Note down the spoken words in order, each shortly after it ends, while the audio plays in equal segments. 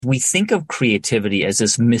We think of creativity as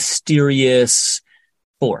this mysterious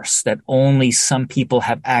force that only some people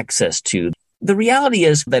have access to. The reality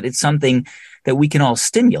is that it's something that we can all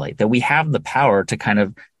stimulate, that we have the power to kind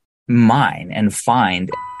of mine and find.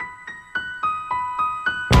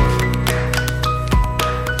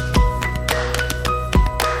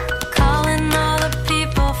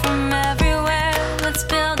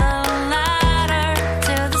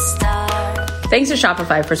 Thanks to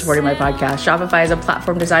Shopify for supporting my podcast. Shopify is a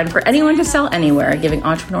platform designed for anyone to sell anywhere, giving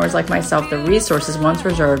entrepreneurs like myself the resources once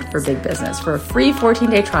reserved for big business. For a free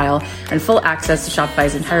 14-day trial and full access to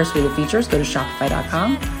Shopify's entire suite of features, go to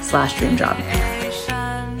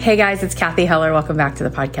shopify.com/dreamjob. Hey guys, it's Cathy Heller. Welcome back to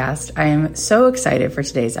the podcast. I am so excited for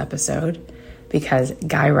today's episode because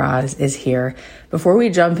Guy Raz is here. Before we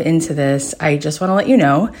jump into this, I just want to let you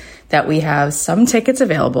know that we have some tickets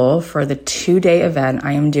available for the 2-day event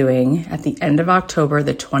I am doing at the end of October,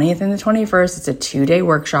 the 20th and the 21st. It's a 2-day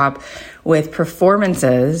workshop with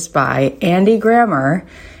performances by Andy Grammer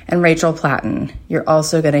and Rachel Platten. You're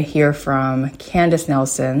also going to hear from Candace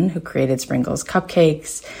Nelson, who created Sprinkles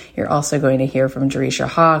Cupcakes. You're also going to hear from Jerisha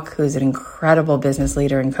Hawk, who's an incredible business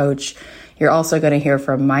leader and coach. You're also going to hear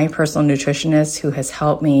from my personal nutritionist, who has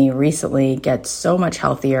helped me recently get so much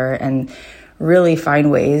healthier and really find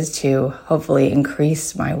ways to hopefully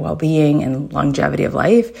increase my well-being and longevity of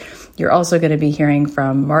life. You're also going to be hearing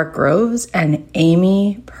from Mark Groves and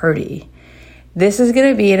Amy Purdy. This is going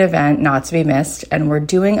to be an event not to be missed, and we're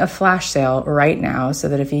doing a flash sale right now so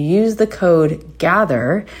that if you use the code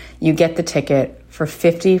GATHER, you get the ticket for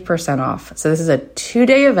 50% off. So this is a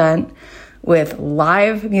 2-day event with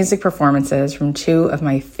live music performances from 2 of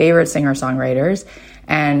my favorite singer-songwriters.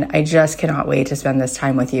 And I just cannot wait to spend this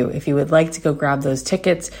time with you. If you would like to go grab those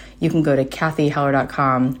tickets, you can go to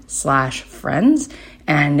cathyheller.com/friends,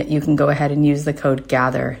 and you can go ahead and use the code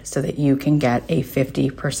GATHER so that you can get a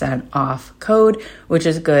 50% off code, which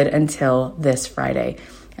is good until this Friday.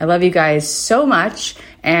 I love you guys so much,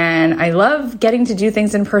 and I love getting to do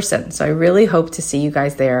things in person. So I really hope to see you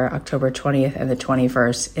guys there October 20th and the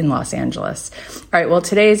 21st in Los Angeles. All right, well,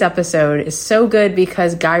 today's episode is so good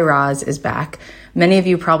because Guy Raz is back. Many of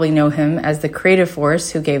you probably know him as the creative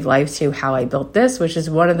force who gave life to How I Built This, which is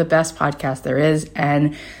one of the best podcasts there is,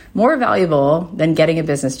 and more valuable than getting a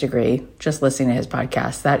business degree, just listening to his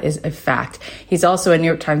podcast. That is a fact. He's also a New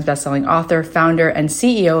York Times bestselling author, founder, and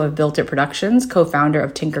CEO of Built It Productions, co-founder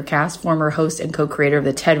of Tinkercast, former host and co-creator of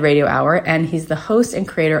the TED Radio Hour, and he's the host and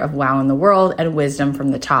creator of Wow in the World and Wisdom from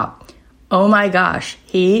the Top. Oh my gosh,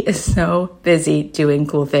 he is so busy doing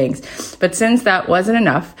cool things. But since that wasn't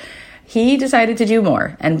enough, he decided to do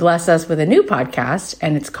more and bless us with a new podcast,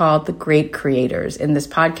 and it's called The Great Creators. In this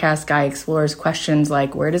podcast, Guy explores questions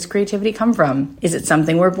like, where does creativity come from? Is it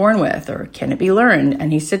something we're born with, or can it be learned?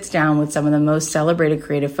 And he sits down with some of the most celebrated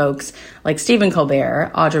creative folks like Stephen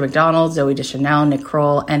Colbert, Audra McDonald, Zooey Deschanel, Nick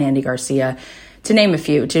Kroll, and Andy Garcia, to name a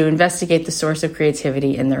few, to investigate the source of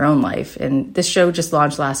creativity in their own life. And this show just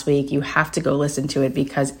launched last week. You have to go listen to it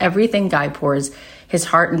because everything Guy pours his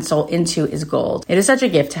heart and soul into is gold. It is such a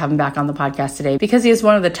gift to have him back on the podcast today because he is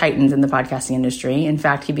one of the titans in the podcasting industry. In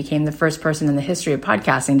fact, he became the first person in the history of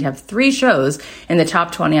podcasting to have 3 shows in the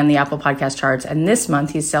top 20 on the Apple Podcast charts. And this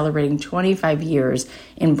month, he's celebrating 25 years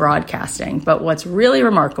in broadcasting. But what's really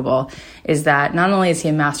remarkable is that not only is he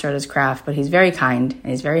a master at his craft, but he's very kind and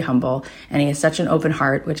he's very humble and he has such an open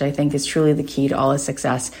heart, which I think is truly the key to all his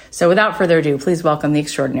success. So without further ado, please welcome the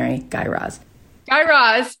extraordinary Guy Raz. Guy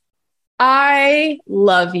Raz, I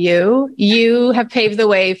love you. You have paved the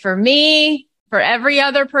way for me, for every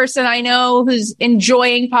other person I know who's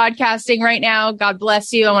enjoying podcasting right now. God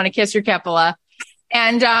bless you. I want to kiss your cupola.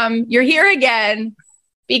 And you're here again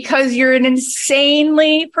because you're an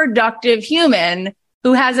insanely productive human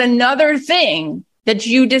who has another thing that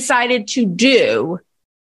you decided to do.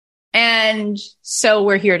 And so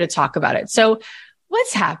we're here to talk about it. So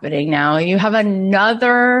what's happening now? You have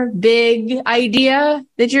another big idea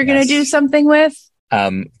that you're going to do something with?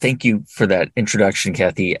 Thank you for that introduction,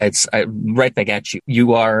 Cathy. It's right back at you.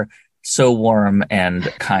 You are so warm and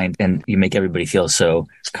kind, and you make everybody feel so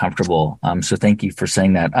comfortable. So thank you for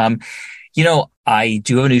saying that. I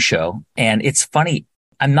do have a new show, and it's funny.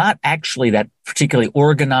 I'm not actually that particularly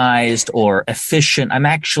organized or efficient.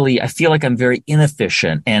 I feel like I'm very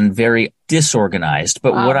inefficient and very disorganized.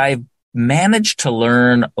 But what I've managed to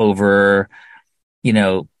learn over,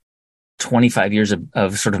 25 years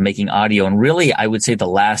of sort of making audio, and really, I would say the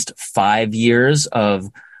last 5 years of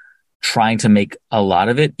trying to make a lot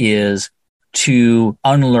of it, is to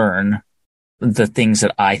unlearn the things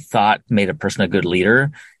that I thought made a person a good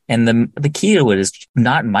leader. And the key to it is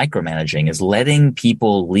not micromanaging, is letting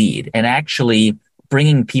people lead and actually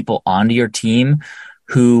bringing people onto your team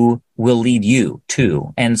who will lead you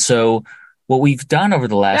too. And so what we've done over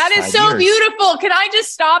the last 5 years. That is so beautiful. Can I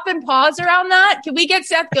just stop and pause around that? Can we get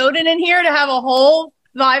Seth Godin in here to have a whole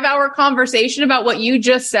 5-hour conversation about what you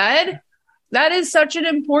just said? That is such an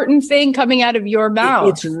important thing coming out of your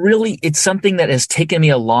mouth. It's something that has taken me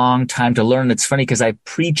a long time to learn. It's funny because I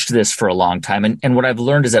preached this for a long time. And what I've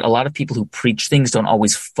learned is that a lot of people who preach things don't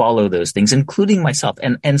always follow those things, including myself.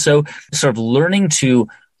 And so sort of learning to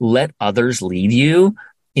let others lead you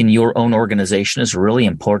in your own organization is really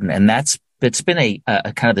important. And it's been a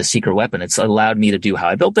kind of the secret weapon. It's allowed me to do How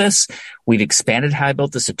I Built This. We've expanded How I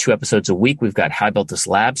Built This to 2 episodes a week. We've got How I Built This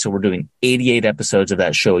Lab. So we're doing 88 episodes of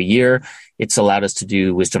that show a year. It's allowed us to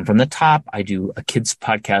do Wisdom from the Top. I do a kids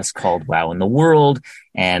podcast called Wow in the World,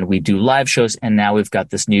 and we do live shows. And now we've got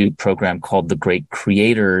this new program called The Great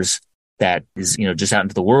Creators that is, just out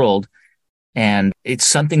into the world. And it's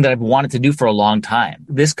something that I've wanted to do for a long time.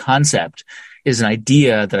 This concept is an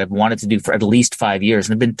idea that I've wanted to do for at least 5 years,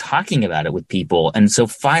 and I've been talking about it with people. And so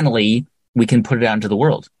finally we can put it out into the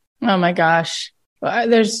world. Oh my gosh.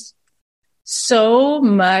 There's so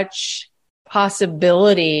much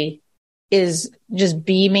possibility is just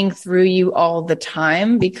beaming through you all the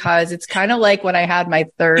time, because it's kind of like when I had my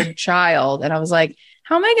 3rd child and I was like,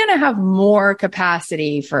 how am I going to have more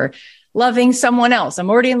capacity for loving someone else? I'm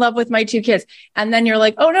already in love with my 2 kids. And then you're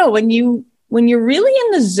like, oh no, when you're really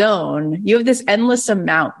in the zone, you have this endless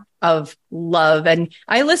amount of love. And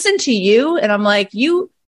I listen to you and I'm like,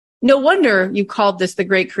 no wonder you called this The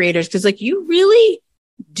Great Creators, because like you really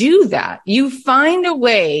do that. You find a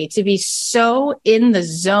way to be so in the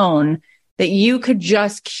zone that you could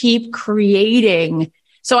just keep creating.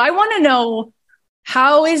 So I want to know,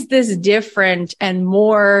 how is this different and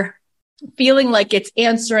more feeling like it's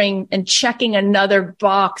answering and checking another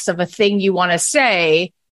box of a thing you want to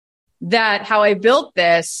say, that How I Built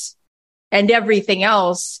This and everything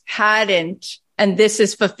else hadn't, and this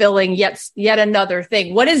is fulfilling yet another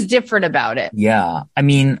thing? What is different about it? Yeah. I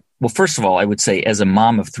mean, well, first of all, I would say as a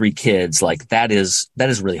mom of 3 kids, like that is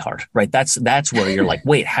really hard, right? That's where you're like,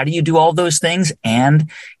 wait, how do you do all those things?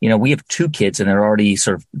 And, we have 2 kids and they're already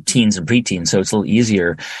sort of teens and preteens. So it's a little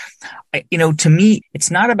easier. To me,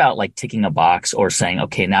 it's not about like ticking a box or saying,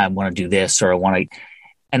 okay, now I want to do this, or I want to,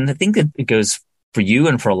 and I think that it goes for you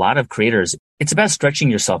and for a lot of creators, it's about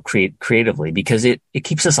stretching yourself creatively, because it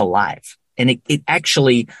keeps us alive. And it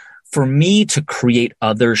actually, for me to create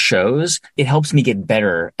other shows, it helps me get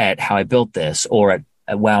better at How I Built This, or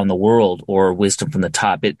at Wow in the World, or Wisdom from the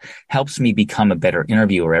Top. It helps me become a better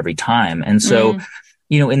interviewer every time. And so,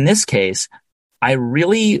 in this case, I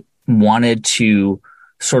really wanted to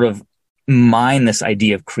sort of mine this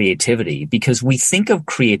idea of creativity, because we think of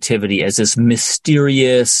creativity as this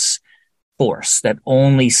mysterious force that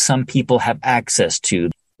only some people have access to.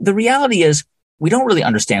 The reality is we don't really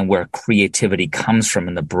understand where creativity comes from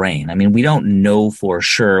in the brain. I mean, we don't know for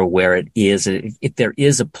sure where it is, if there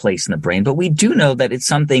is a place in the brain, but we do know that it's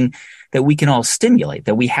something that we can all stimulate,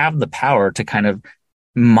 that we have the power to kind of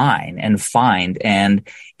mine and find. And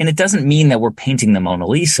it doesn't mean that we're painting the Mona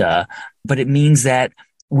Lisa, but it means that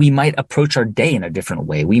we might approach our day in a different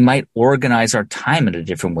way. We might organize our time in a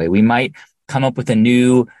different way. We might come up with a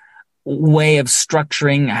new way of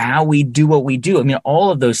structuring how we do what we do. I mean, all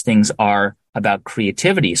of those things are about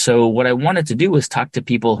creativity. So what I wanted to do was talk to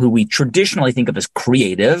people who we traditionally think of as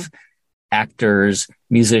creative, actors,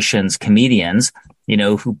 musicians, comedians,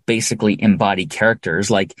 who basically embody characters.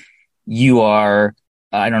 Like you are,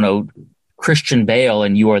 I don't know, Christian Bale,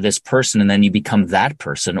 and you are this person, and then you become that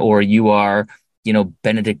person, or you are,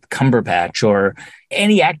 Benedict Cumberbatch, or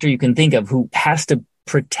any actor you can think of who has to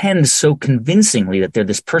pretend so convincingly that they're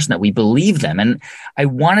this person that we believe them. And I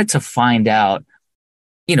wanted to find out,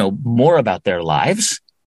 more about their lives,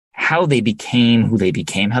 how they became who they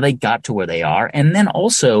became, how they got to where they are, and then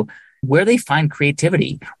also where they find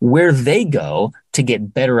creativity, where they go to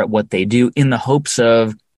get better at what they do, in the hopes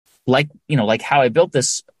of, like How I Built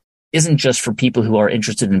This isn't just for people who are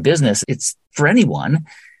interested in business. It's for anyone.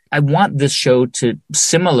 I want this show to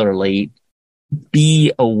similarly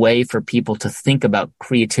be a way for people to think about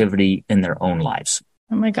creativity in their own lives.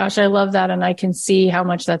 Oh my gosh, I love that. And I can see how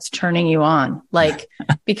much that's turning you on. Like,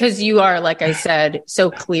 because you are, like I said,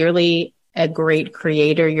 so clearly a great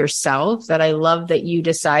creator yourself, that I love that you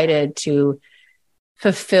decided to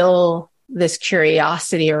fulfill this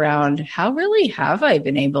curiosity around, how really have I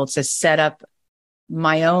been able to set up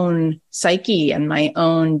my own psyche and my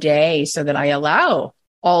own day so that I allow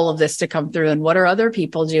all of this to come through, and what are other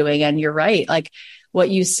people doing? And you're right. Like what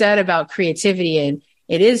you said about creativity, and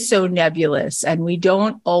it is so nebulous, and we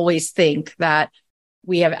don't always think that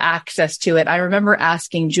we have access to it. I remember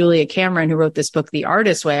asking Julia Cameron, who wrote this book, The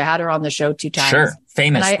Artist Way. I had her on the show 2 times. Sure.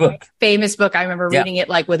 Famous book. Famous book. I remember reading it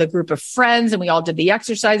like with a group of friends, and we all did the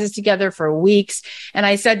exercises together for weeks. And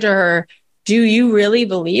I said to her, do you really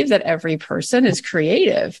believe that every person is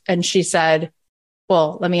creative? And she said,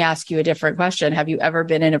 well, let me ask you a different question. Have you ever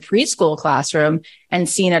been in a preschool classroom and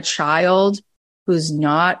seen a child who's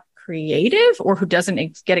not creative or who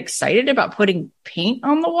doesn't get excited about putting paint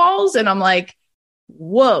on the walls? And I'm like,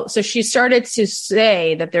 whoa. So she started to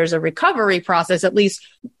say that there's a recovery process, at least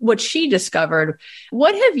what she discovered.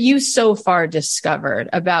 What have you so far discovered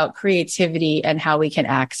about creativity and how we can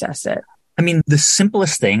access it? I mean, the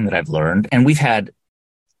simplest thing that I've learned, and we've had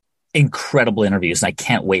incredible interviews, and I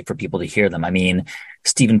can't wait for people to hear them. I mean,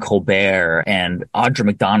 Stephen Colbert and Audra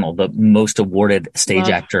McDonald, the most awarded stage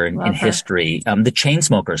actor in history. The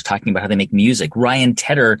Chainsmokers talking about how they make music. Ryan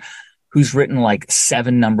Tedder, who's written like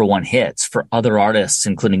 7 number 1 hits for other artists,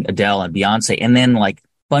 including Adele and Beyonce, and then like a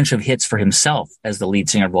bunch of hits for himself as the lead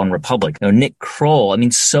singer of One Republic. You know, Nick Kroll. I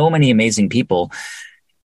mean, so many amazing people.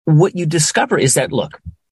 What you discover is that, look,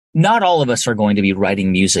 not all of us are going to be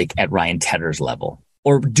writing music at Ryan Tedder's level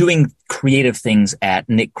or doing creative things at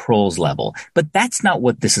Nick Kroll's level. But that's not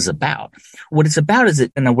what this is about. What it's about is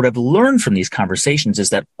that, and what I've learned from these conversations is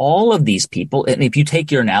that all of these people, and if you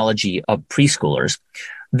take your analogy of preschoolers,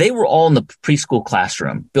 they were all in the preschool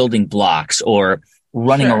classroom building blocks or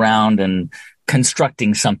running around and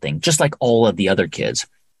constructing something, just like all of the other kids.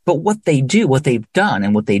 But what they do, what they've done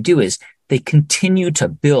and what they do is they continue to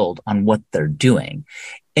build on what they're doing.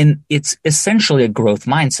 And it's essentially a growth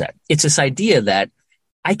mindset. It's this idea that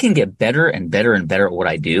I can get better and better and better at what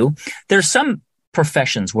I do. There's some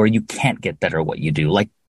professions where you can't get better at what you do, like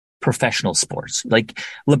professional sports. Like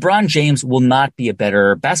LeBron James will not be a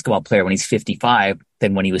better basketball player when he's 55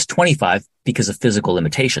 than when he was 25 because of physical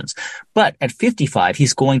limitations. But at 55,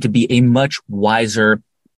 he's going to be a much wiser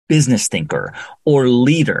business thinker or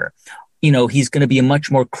leader. You know, he's going to be a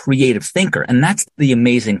much more creative thinker. And that's the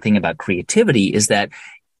amazing thing about creativity, is that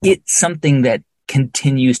it's something that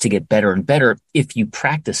continues to get better and better if you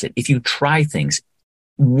practice it, if you try things.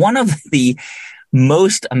 One of the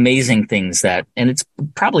most amazing things that, and it's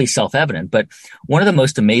probably self-evident, but one of the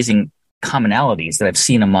most amazing commonalities that I've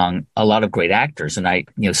seen among a lot of great actors, and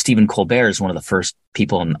Stephen Colbert is one of the first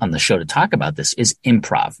people on the show to talk about this, is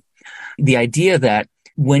improv. The idea that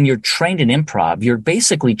when you're trained in improv, you're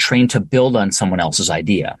basically trained to build on someone else's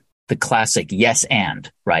idea. The classic yes and,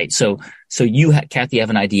 right? So you, Kathy, have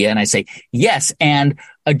an idea, and I say, yes, and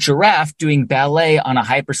a giraffe doing ballet on a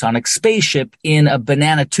hypersonic spaceship in a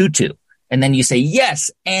banana tutu. And then you say, yes,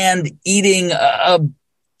 and eating a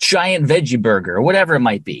giant veggie burger, or whatever it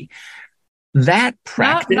might be. That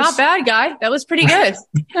practice. Not bad, guy. That was pretty good.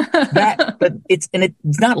 But it's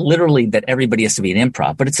not literally that everybody has to be an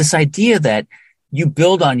improv, but it's this idea that you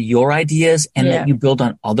build on your ideas and that you build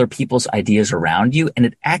on other people's ideas around you. And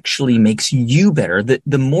it actually makes you better.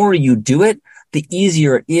 The more you do it, the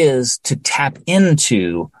easier it is to tap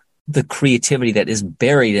into the creativity that is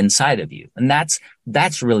buried inside of you. And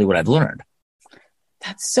that's really what I've learned.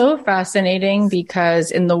 That's so fascinating,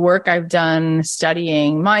 because in the work I've done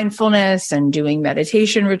studying mindfulness and doing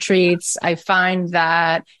meditation retreats, I find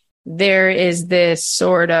that there is this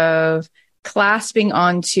sort of clasping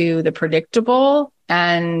onto the predictable,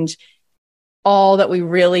 and all that we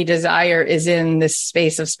really desire is in this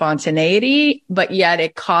space of spontaneity, but yet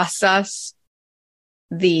it costs us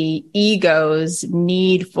the ego's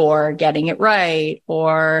need for getting it right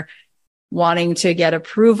or wanting to get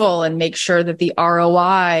approval and make sure that the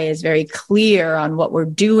ROI is very clear on what we're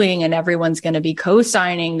doing and everyone's going to be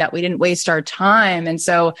co-signing that we didn't waste our time. And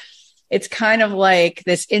so it's kind of like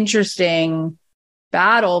this interesting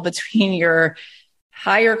battle between your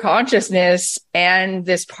higher consciousness and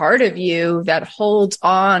this part of you that holds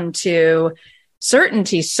on to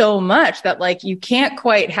certainty so much that, like, you can't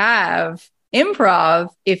quite have improv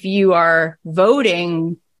if you are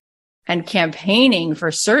voting and campaigning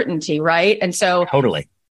for certainty, right? And so totally,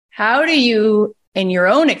 how do you, in your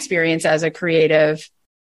own experience as a creative,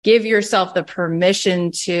 give yourself the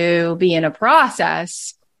permission to be in a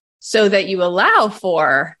process so that you allow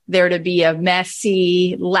for there to be a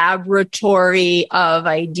messy laboratory of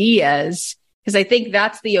ideas? Because I think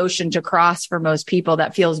that's the ocean to cross for most people.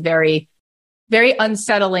 That feels very, very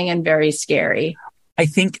unsettling and very scary. I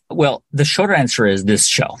think, well, the shorter answer is this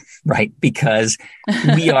show, right? Because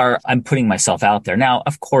I'm putting myself out there. Now,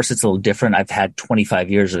 of course, it's a little different. I've had 25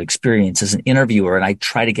 years of experience as an interviewer, and I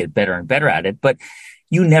try to get better and better at it, but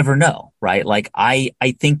you never know, right? Like, I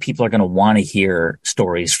think people are going to want to hear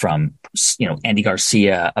stories from, Andy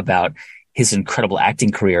Garcia about his incredible acting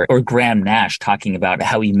career, or Graham Nash talking about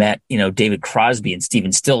how he met, David Crosby and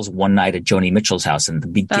Stephen Stills one night at Joni Mitchell's house in the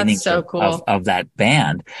beginning of that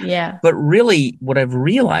band. Yeah. But really what I've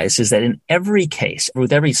realized is that in every case,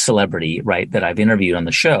 with every celebrity, right, that I've interviewed on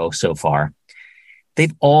the show so far,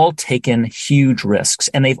 they've all taken huge risks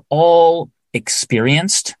and they've all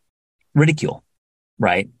experienced ridicule,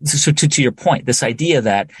 right? So to your point, this idea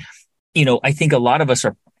that, I think a lot of us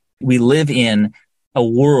we live in a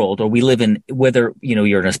world, or we live in, whether,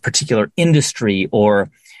 you're in a particular industry or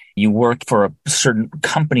you work for a certain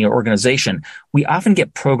company or organization, we often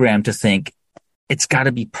get programmed to think it's got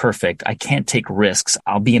to be perfect. I can't take risks.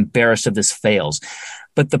 I'll be embarrassed if this fails.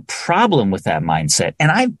 But the problem with that mindset, and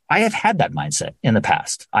I have had that mindset in the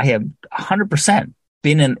past. I have 100%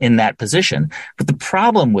 been in that position. But the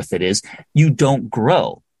problem with it is you don't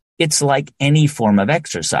grow. It's like any form of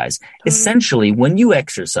exercise. Mm-hmm. Essentially, when you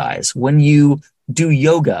exercise, when you do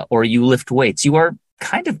yoga or you lift weights, you are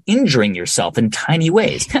kind of injuring yourself in tiny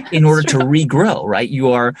ways in order to regrow, right?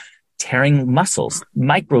 You are tearing muscles,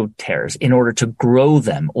 micro tears, in order to grow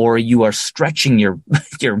them, or you are stretching your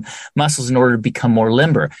muscles in order to become more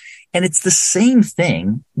limber. And it's the same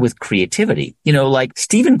thing with creativity. Like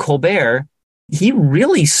Stephen Colbert, he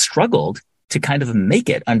really struggled to kind of make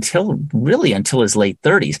it until his late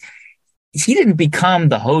 30s. He didn't become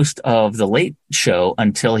the host of The Late Show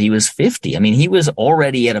until he was 50. I mean, he was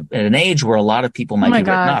already at an age where a lot of people might be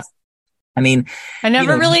written off. I mean, I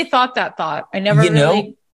never really thought that thought. I never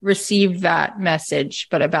really received that message,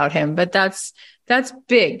 but about him. But that's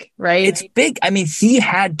big, right? It's big. I mean, he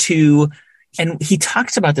had to, and he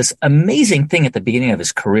talks about this amazing thing at the beginning of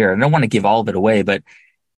his career. I don't want to give all of it away, but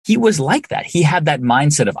he was like that. He had that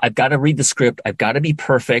mindset of, I've got to read the script. I've got to be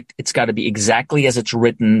perfect. It's got to be exactly as it's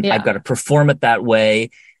written. Yeah. I've got to perform it that way.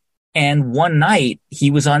 And one night he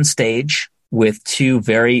was on stage with two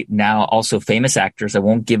very now also famous actors. I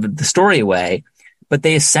won't give the story away, but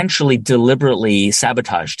they essentially deliberately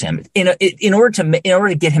sabotaged him in order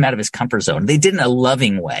to get him out of his comfort zone. They did it in a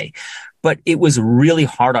loving way, but it was really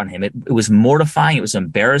hard on him. It was mortifying. It was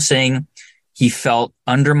embarrassing. He felt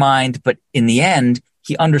undermined, but in the end,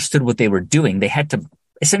 he understood what they were doing. They had to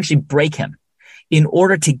essentially break him in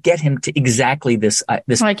order to get him to exactly this. I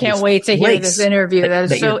can't wait to hear this interview.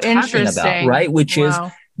 That is so interesting, about, right? Which is,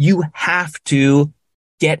 you have to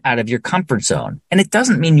get out of your comfort zone. And it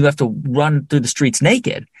doesn't mean you have to run through the streets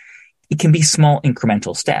naked. It can be small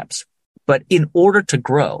incremental steps. But in order to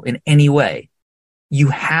grow in any way, you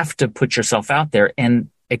have to put yourself out there and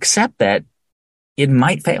accept that it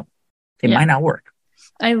might fail. It might not work.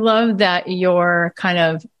 I love that you're kind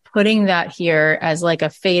of putting that here as like a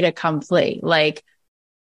fait accompli. Like,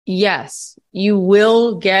 yes, you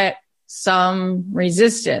will get some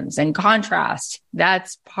resistance and contrast.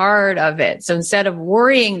 That's part of it. So instead of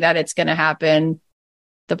worrying that it's going to happen,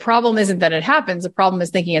 the problem isn't that it happens. The problem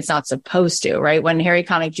is thinking it's not supposed to, right? When Harry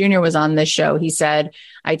Connick Jr. was on this show, he said,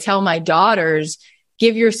 I tell my daughters,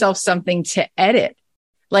 give yourself something to edit.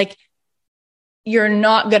 Like, you're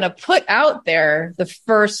not going to put out there the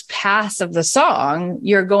first pass of the song.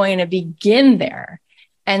 You're going to begin there.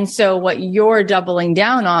 And so what you're doubling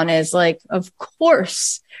down on is like, of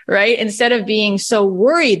course, right? Instead of being so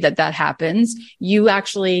worried that happens, you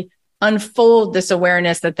actually unfold this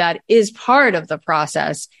awareness that is part of the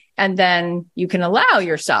process. And then you can allow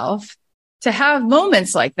yourself to have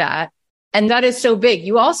moments like that. And that is so big.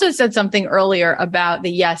 You also said something earlier about the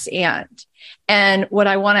yes and. And what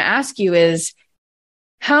I want to ask you is,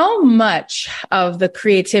 how much of the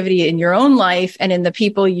creativity in your own life and in the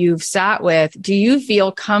people you've sat with do you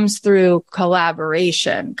feel comes through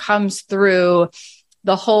collaboration, comes through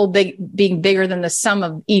the whole being bigger than the sum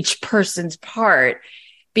of each person's part?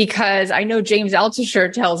 Because I know James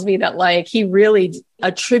Altucher tells me that like he really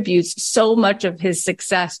attributes so much of his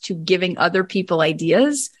success to giving other people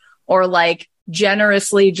ideas, or like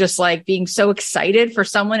generously just like being so excited for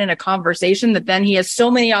someone in a conversation that then he has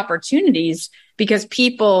so many opportunities because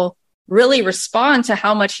people really respond to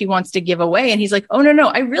how much he wants to give away. And he's like, oh, no,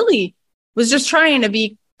 I really was just trying to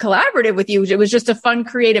be collaborative with you. It was just a fun,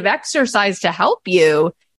 creative exercise to help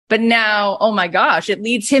you. But now, oh my gosh, it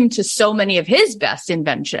leads him to so many of his best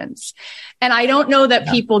inventions. And I don't know that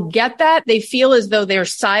people get that. They feel as though they're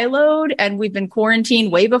siloed, and we've been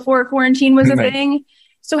quarantined way before quarantine was a thing.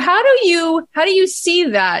 So how do you see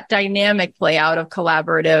that dynamic play out of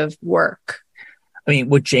collaborative work? I mean,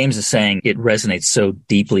 what James is saying, it resonates so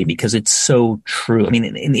deeply because it's so true. I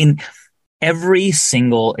mean, in every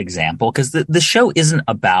single example, because the show isn't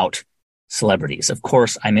about celebrities. Of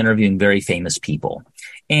course, I'm interviewing very famous people.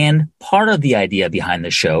 And part of the idea behind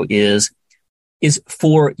the show is is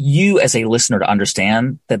for you as a listener to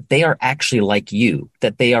understand that they are actually like you,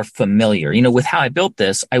 that they are familiar. With How I Built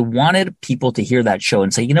This, I wanted people to hear that show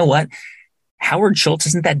and say, you know what? Howard Schultz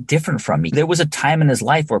isn't that different from me. There was a time in his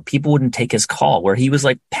life where people wouldn't take his call, where he was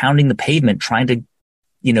like pounding the pavement, trying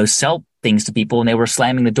to, sell things to people, and they were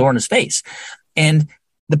slamming the door in his face. And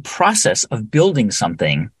the process of building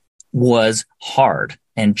something was hard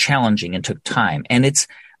and challenging and took time. And it's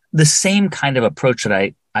the same kind of approach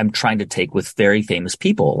that I'm trying to take with very famous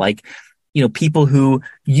people, like, people who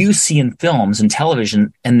you see in films and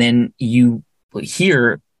television, and then you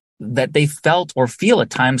hear that they felt or feel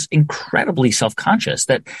at times incredibly self-conscious,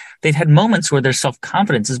 that they've had moments where their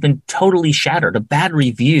self-confidence has been totally shattered. A bad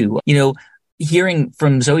review, hearing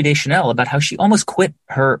from Zooey Deschanel about how she almost quit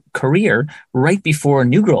her career right before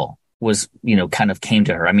New Girl was, kind of came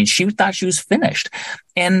to her. I mean, she thought she was finished.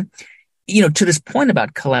 And, to this point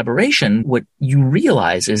about collaboration, what you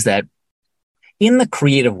realize is that in the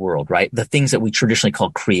creative world, right, the things that we traditionally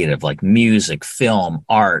call creative, like music, film,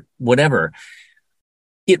 art, whatever,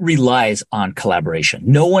 it relies on collaboration.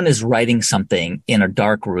 No one is writing something in a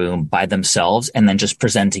dark room by themselves and then just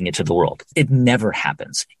presenting it to the world. It never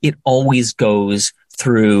happens. It always goes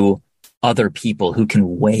through other people who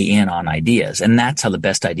can weigh in on ideas. And that's how the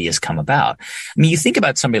best ideas come about. I mean, you think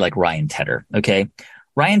about somebody like Ryan Tedder, okay?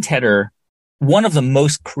 Ryan Tedder, one of the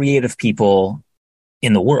most creative people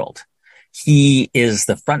in the world. He is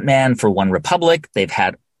the frontman for OneRepublic. They've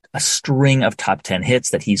had a string of top 10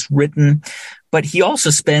 hits that he's written, but he also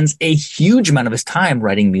spends a huge amount of his time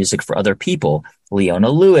writing music for other people, Leona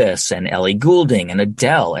Lewis and Ellie Goulding and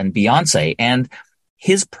Adele and Beyonce. And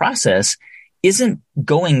his process isn't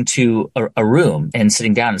going to a room and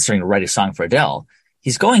sitting down and starting to write a song for Adele.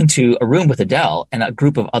 He's going to a room with Adele and a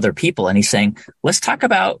group of other people, and he's saying, let's talk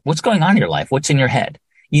about what's going on in your life. What's in your head?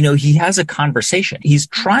 He has a conversation. He's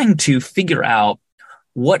trying to figure out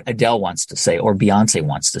what Adele wants to say or Beyonce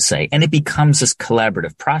wants to say. And it becomes this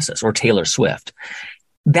collaborative process, or Taylor Swift.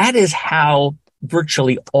 That is how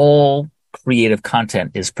virtually all creative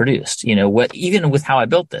content is produced. Even with How I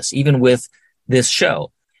Built This, even with this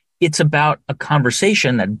show, it's about a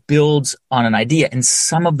conversation that builds on an idea. And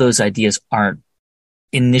some of those ideas aren't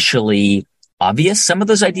initially obvious. Some of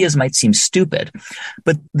those ideas might seem stupid,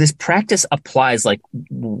 but this practice applies, like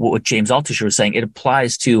what James Altucher was saying, it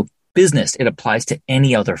applies to business. It applies to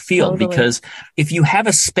any other field. Totally. Because if you have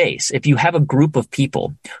a space, if you have a group of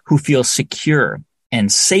people who feel secure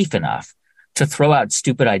and safe enough to throw out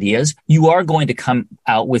stupid ideas, you are going to come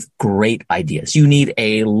out with great ideas. You need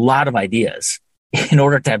a lot of ideas in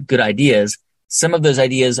order to have good ideas. Some of those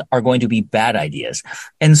ideas are going to be bad ideas.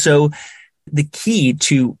 And so the key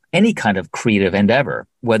to any kind of creative endeavor,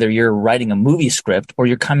 whether you're writing a movie script or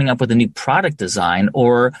you're coming up with a new product design,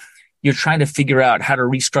 or you're trying to figure out how to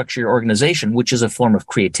restructure your organization, which is a form of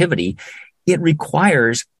creativity, it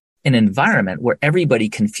requires an environment where everybody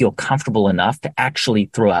can feel comfortable enough to actually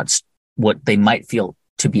throw out what they might feel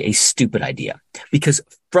to be a stupid idea. Because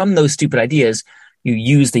from those stupid ideas, you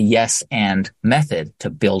use the yes and method to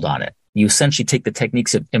build on it. You essentially take the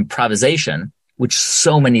techniques of improvisation, which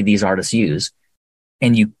so many of these artists use,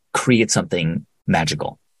 and you create something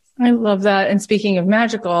magical. I love that. And speaking of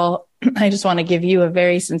magical, I just want to give you a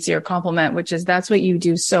very sincere compliment, which is that's what you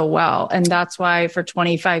do so well. And that's why for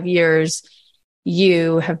 25 years,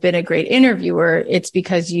 you have been a great interviewer. It's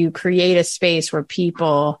because you create a space where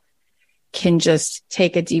people can just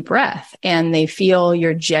take a deep breath and they feel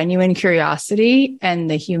your genuine curiosity and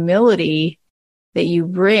the humility that you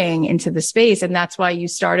bring into the space. And that's why you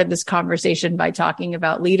started this conversation by talking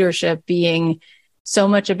about leadership being so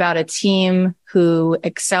much about a team who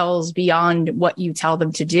excels beyond what you tell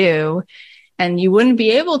them to do. And you wouldn't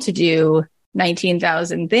be able to do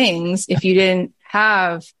 19,000 things if you didn't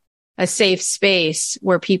have a safe space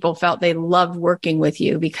where people felt they loved working with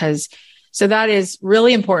you, so that is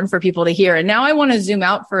really important for people to hear. And now I want to zoom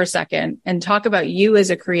out for a second and talk about you as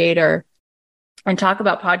a creator and talk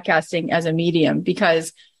about podcasting as a medium,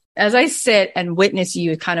 because as I sit and witness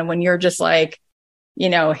you kind of when you're just like,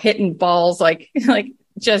 hitting balls, like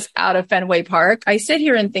just out of Fenway Park, I sit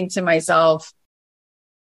here and think to myself,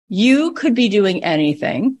 you could be doing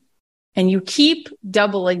anything and you keep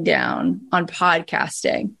doubling down on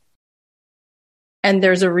podcasting. And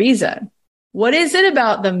there's a reason. What is it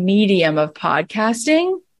about the medium of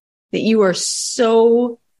podcasting that you are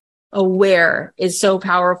so aware is so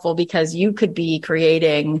powerful? Because you could be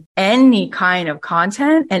creating any kind of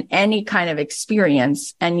content and any kind of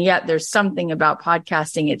experience. And yet there's something about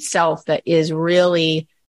podcasting itself that is really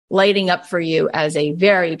lighting up for you as a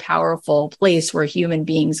very powerful place where human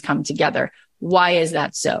beings come together. Why is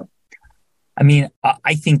that so? I mean,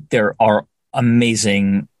 I think there are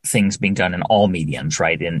amazing things being done in all mediums,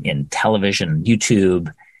 right? In television,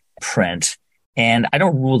 YouTube, print. And I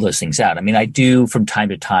don't rule those things out. I mean, I do from time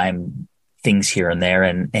to time things here and there,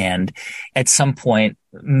 and at some point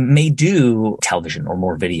may do television or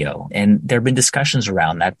more video. And there have been discussions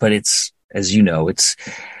around that, but it's, as you know, it's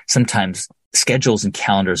sometimes schedules and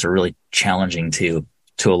calendars are really challenging to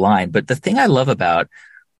align. But the thing I love about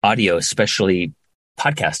audio, especially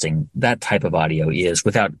podcasting, that type of audio, is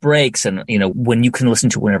without breaks and, when you can listen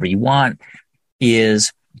to whenever you want,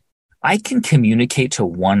 is I can communicate to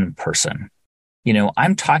one person.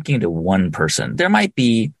 I'm talking to one person. There might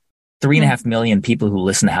be 3.5 million people who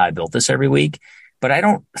listen to How I Built This every week, but I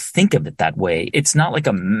don't think of it that way. It's not like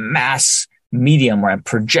a mass medium where I'm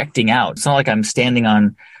projecting out. It's not like I'm standing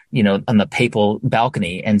on the papal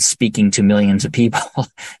balcony and speaking to millions of people.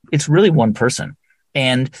 It's really one person.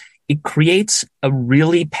 And it creates a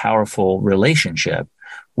really powerful relationship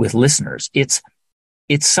with listeners. It's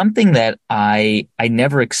something that I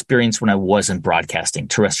never experienced when I wasn't broadcasting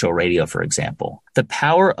terrestrial radio, for example. The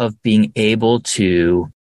power of being able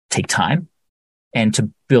to take time and to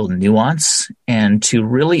build nuance and to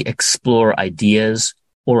really explore ideas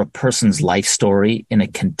or a person's life story in a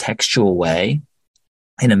contextual way,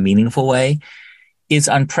 in a meaningful way, is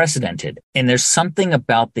unprecedented. And there's something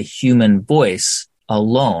about the human voice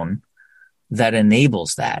alone that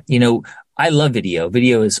enables that. I love video.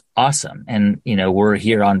 Video is awesome. And, we're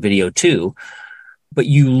here on video too, but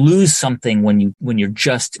you lose something when you're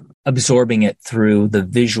just absorbing it through the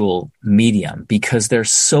visual medium, because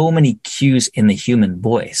there's so many cues in the human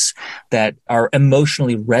voice that are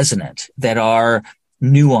emotionally resonant, that are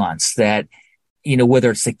nuanced, that,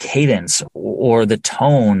 whether it's the cadence or the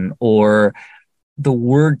tone or the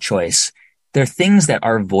word choice, they're things that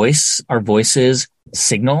our voices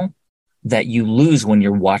signal that you lose when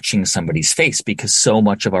you're watching somebody's face, because so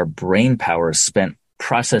much of our brain power is spent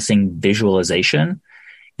processing visualization.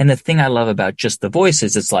 And the thing I love about just the voice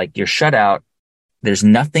is it's like you're shut out. There's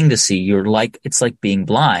nothing to see. It's like being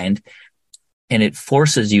blind, and it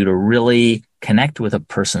forces you to really connect with a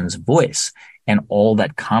person's voice and all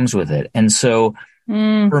that comes with it. And so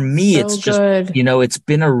for me, it's just, it's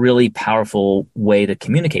been a really powerful way to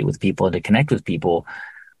communicate with people and to connect with people.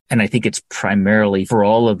 And I think it's primarily for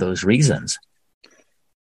all of those reasons.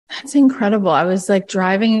 That's incredible. I was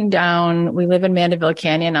driving down, we live in Mandeville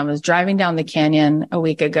Canyon. I was driving down the canyon a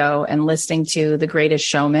week ago and listening to The Greatest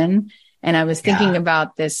Showman. And I was thinking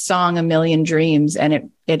about this song, A Million Dreams.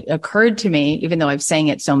 And it occurred to me, even though I've sang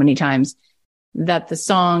it so many times, that the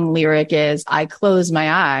song lyric is, I close my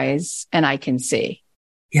eyes and I can see.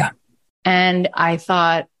 Yeah. And I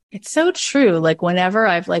thought, it's so true. Whenever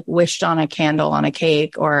I've wished on a candle on a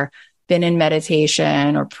cake or been in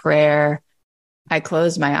meditation or prayer, I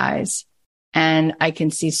close my eyes and I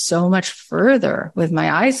can see so much further with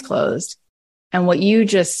my eyes closed. And what you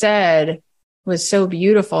just said was so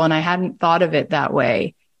beautiful. And I hadn't thought of it that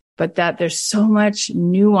way, but that there's so much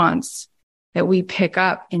nuance that we pick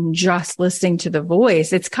up in just listening to the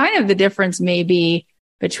voice. It's kind of the difference maybe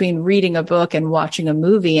between reading a book and watching a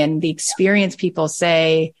movie, and the experience people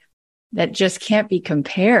say that just can't be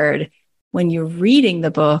compared when you're reading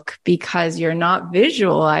the book, because you're not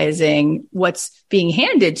visualizing what's being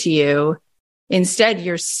handed to you. Instead,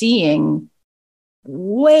 you're seeing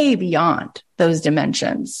way beyond those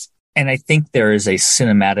dimensions. And I think there is a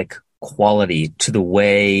cinematic quality to the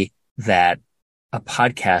way that a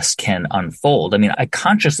podcast can unfold. I mean, I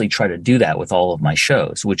consciously try to do that with all of my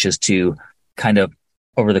shows, which is to kind of,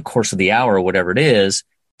 over the course of the hour, or whatever it is,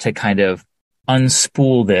 to kind of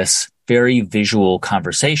unspool this very visual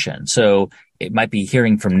conversation. So it might be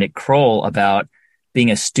hearing from Nick Kroll about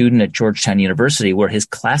being a student at Georgetown University, where his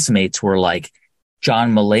classmates were like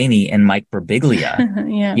John Mulaney and Mike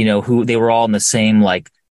Birbiglia, who they were all in the same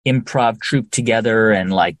improv troupe together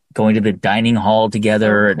and going to the dining hall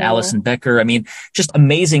together, and Alison Becker. I mean, just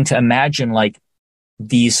amazing to imagine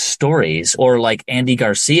these stories, or Andy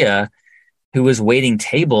Garcia, who was waiting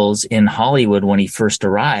tables in Hollywood when he first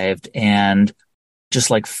arrived, and just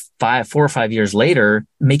 4 or 5 years later,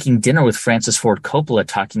 making dinner with Francis Ford Coppola,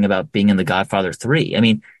 talking about being in The Godfather 3. I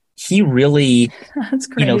mean, he really, that's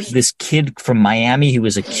great. This kid from Miami who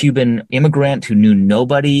was a Cuban immigrant who knew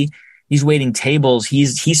nobody, he's waiting tables.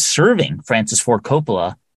 He's serving Francis Ford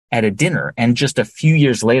Coppola at a dinner. And just a few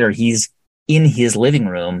years later, he's in his living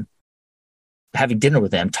room having dinner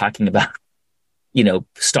with him, talking about,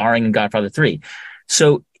 starring in Godfather 3.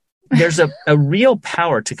 So there's a real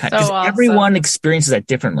power to because awesome. Everyone experiences that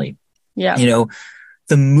differently. Yeah.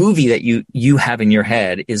 The movie that you have in your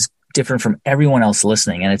head is different from everyone else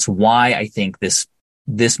listening. And it's why I think this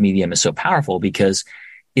medium is so powerful, because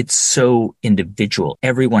it's so individual.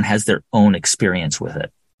 Everyone has their own experience with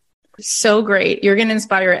it. So great. You're going to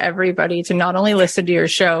inspire everybody to not only listen to your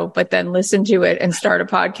show, but then listen to it and start a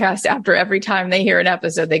podcast after every time they hear an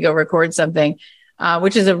episode, they go record something,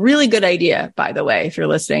 which is a really good idea, by the way, if you're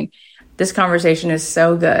listening. This conversation is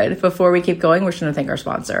so good. Before we keep going, we're just going to thank our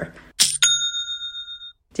sponsor.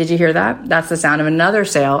 Did you hear that? That's the sound of another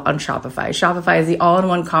sale on Shopify. Shopify is the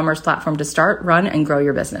all-in-one commerce platform to start, run, and grow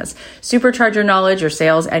your business. Supercharge your knowledge, your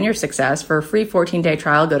sales, and your success. For a free 14-day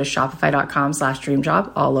trial, go to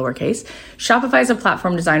shopify.com/dreamjob, all lowercase. Shopify is a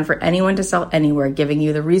platform designed for anyone to sell anywhere, giving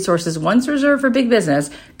you the resources once reserved for big business,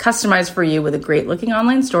 customized for you with a great-looking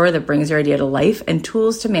online store that brings your idea to life and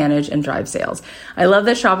tools to manage and drive sales. I love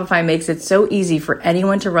that Shopify makes it so easy for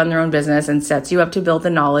anyone to run their own business and sets you up to build the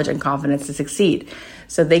knowledge and confidence to succeed.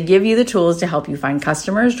 So they give you the tools to help you find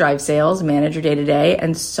customers, drive sales, manage your day-to-day,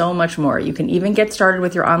 and so much more. You can even get started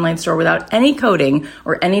with your online store without any coding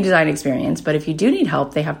or any design experience. But if you do need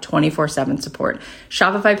help, they have 24/7 support.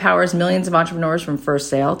 Shopify powers millions of entrepreneurs from first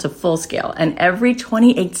sale to full scale. And every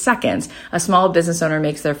 28 seconds, a small business owner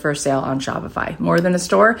makes their first sale on Shopify. More than a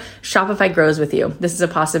store, Shopify grows with you. This is a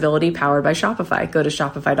possibility powered by Shopify. Go to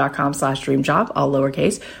shopify.com/dreamjob, all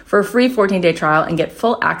lowercase, for a free 14-day trial and get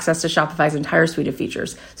full access to Shopify's entire suite of features.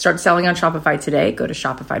 Start selling on Shopify today. Go to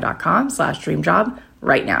shopify.com/dreamjob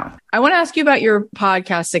right now. I want to ask you about your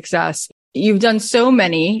podcast success. You've done so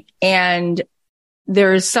many, and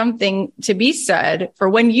there's something to be said for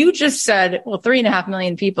when you just said, well, 3.5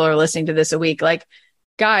 million people are listening to this a week. Like,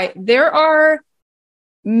 Guy, there are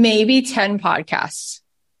maybe 10 podcasts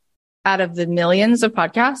out of the millions of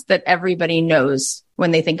podcasts that everybody knows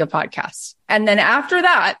when they think of podcasts. And then after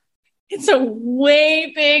that, it's a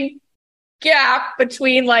way big gap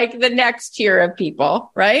between like the next tier of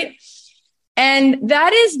people, right? And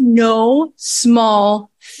that is no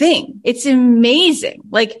small thing. It's amazing,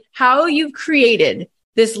 like how you've created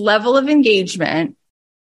this level of engagement.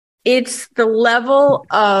 It's the level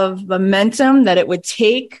of momentum that it would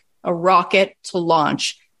take a rocket to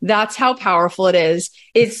launch. That's how powerful it is.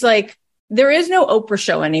 It's like there is no Oprah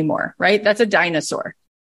show anymore, right? That's a dinosaur.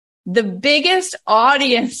 The biggest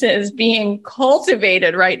audiences being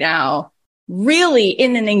cultivated right now, really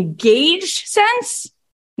in an engaged sense,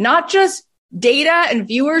 not just data and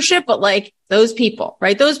viewership, but like those people,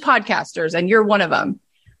 right? Those podcasters, and you're one of them.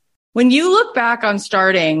 When you look back on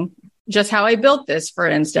starting, just how I built this, for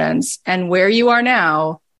instance, and where you are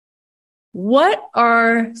now, what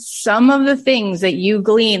are some of the things that you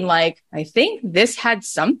glean? Like, I think this had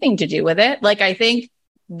something to do with it. Like, I think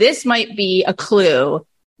this might be a clue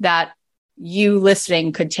that you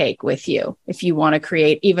listening could take with you if you want to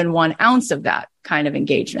create even 1 ounce of that kind of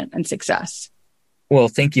engagement and success. Well,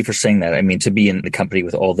 thank you for saying that. I mean, to be in the company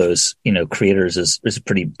with all those, creators is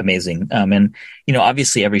pretty amazing. And,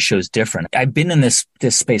 obviously every show is different. I've been in this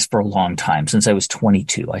space for a long time. Since I was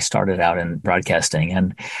 22, I started out in broadcasting.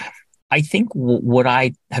 And I think what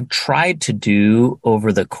I have tried to do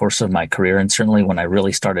over the course of my career, and certainly when I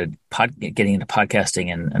really started getting into podcasting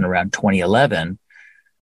in around 2011,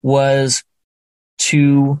 was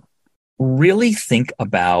to really think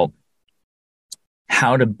about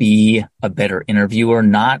how to be a better interviewer,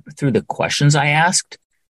 not through the questions I asked,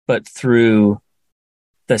 but through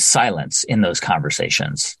the silence in those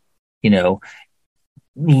conversations.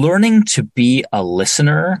 Learning to be a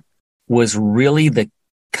listener was really the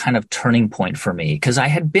kind of turning point for me, because I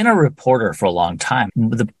had been a reporter for a long time.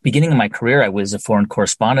 At the beginning of my career, I was a foreign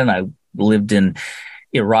correspondent. I lived in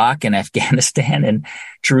Iraq and Afghanistan and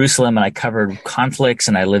Jerusalem, and I covered conflicts,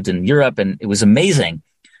 and I lived in Europe, and it was amazing.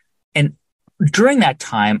 And during that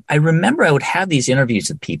time, I remember I would have these interviews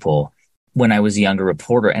with people when I was a younger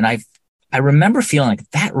reporter, and I remember feeling like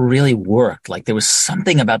that really worked. Like there was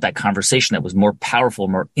something about that conversation that was more powerful,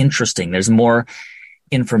 more interesting. There's more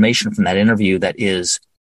information from that interview that is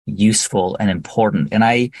useful and important. And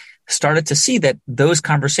I started to see that those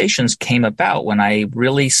conversations came about when I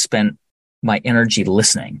really spent my energy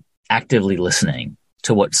listening, actively listening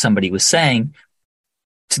to what somebody was saying,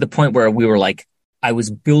 to the point where we were like, I was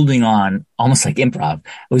building on, almost like improv,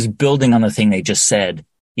 I was building on the thing they just said,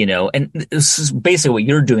 and this is basically what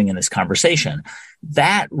you're doing in this conversation.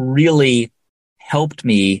 That really helped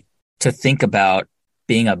me to think about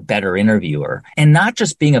being a better interviewer, and not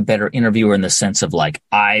just being a better interviewer in the sense of like,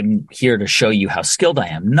 I'm here to show you how skilled I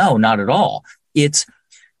am. No, not at all. It's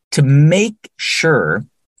to make sure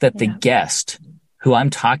that the guest who I'm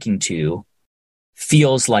talking to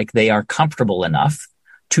feels like they are comfortable enough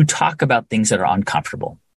to talk about things that are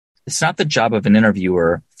uncomfortable. It's not the job of an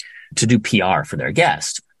interviewer to do PR for their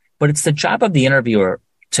guest, but it's the job of the interviewer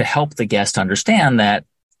to help the guest understand that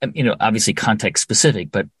obviously context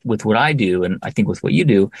specific, but with what I do, and I think with what you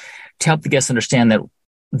do, to help the guests understand that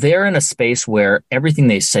they're in a space where everything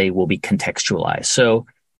they say will be contextualized. So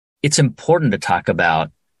it's important to talk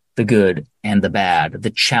about the good and the bad, the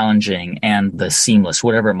challenging and the seamless,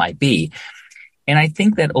 whatever it might be. And I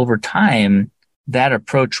think that over time, that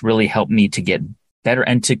approach really helped me to get better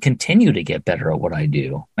and to continue to get better at what I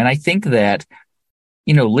do. And I think that,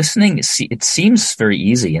 listening, it seems very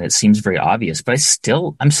easy and it seems very obvious, but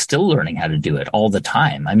I'm still learning how to do it all the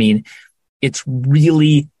time. I mean, it's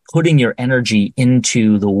really putting your energy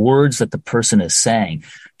into the words that the person is saying,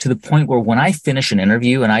 to the point where when I finish an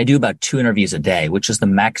interview, and I do about 2 interviews a day, which is the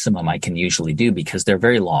maximum I can usually do because they're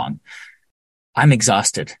very long, I'm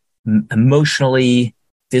exhausted, emotionally,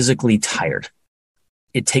 physically tired.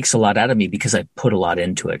 It takes a lot out of me because I put a lot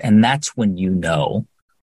into it. And that's when you know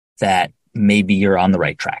that maybe you're on the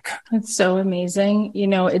right track. That's so amazing.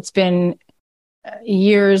 It's been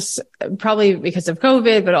years, probably because of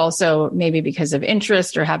COVID, but also maybe because of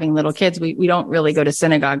interest or having little kids. We don't really go to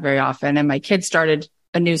synagogue very often. And my kids started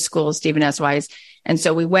a new school, Stephen S. Wise. And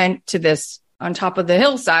so we went to this on top of the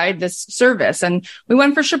hillside, this service, and we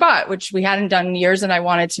went for Shabbat, which we hadn't done in years. And I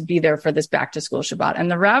wanted to be there for this back to school Shabbat. And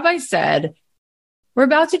the rabbi said, we're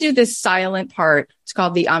about to do this silent part. It's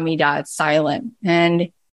called the Amidah. It's silent.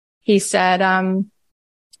 And he said,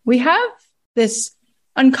 we have this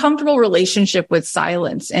uncomfortable relationship with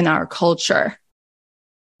silence in our culture.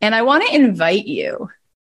 And I want to invite you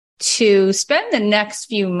to spend the next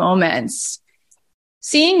few moments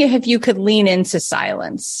seeing if you could lean into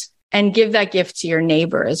silence and give that gift to your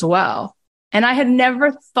neighbor as well. And I had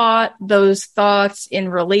never thought those thoughts in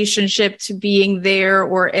relationship to being there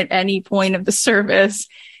or at any point of the service.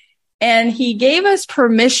 And he gave us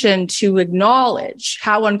permission to acknowledge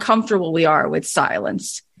how uncomfortable we are with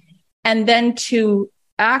silence, and then to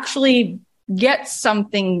actually get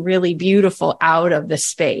something really beautiful out of the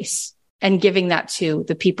space and giving that to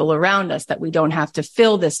the people around us, that we don't have to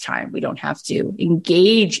fill this time. We don't have to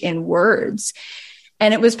engage in words.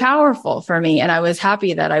 And it was powerful for me. And I was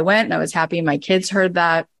happy that I went, and I was happy my kids heard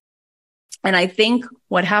that. And I think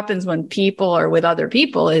what happens when people are with other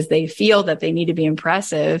people is they feel that they need to be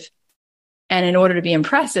impressive. And in order to be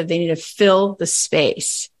impressive, they need to fill the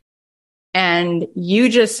space. And you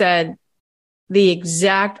just said the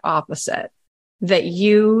exact opposite, that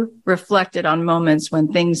you reflected on moments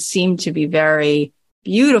when things seemed to be very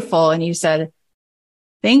beautiful. And you said, I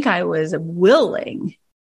think I was willing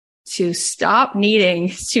to stop needing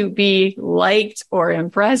to be liked or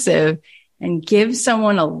impressive and give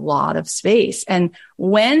someone a lot of space. And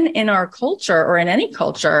when in our culture, or in any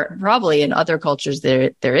culture, probably in other cultures,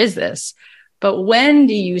 there is this, but when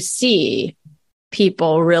do you see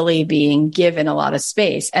people really being given a lot of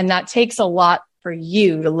space? And that takes a lot for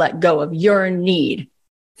you to let go of your need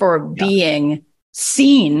for being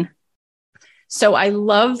seen. So I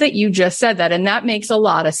love that you just said that. And that makes a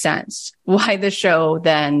lot of sense why the show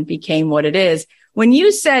then became what it is. When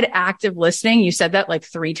you said active listening, you said that like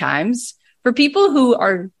 3 times. For people who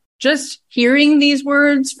are just hearing these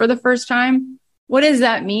words for the first time, what does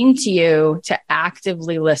that mean to you to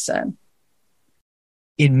actively listen?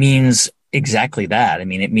 It means exactly that. I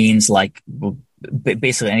mean, it means like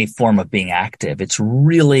basically any form of being active. It's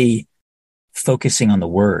really focusing on the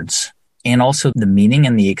words and also the meaning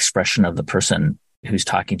and the expression of the person who's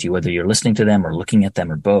talking to you, whether you're listening to them or looking at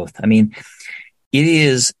them or both. I mean, it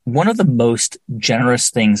is one of the most generous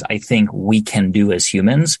things I think we can do as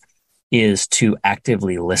humans is to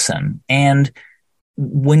actively listen. And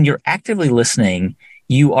when you're actively listening,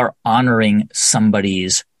 you are honoring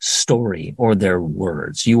somebody's story or their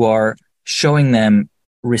words. You are showing them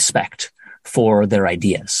respect for their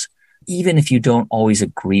ideas, even if you don't always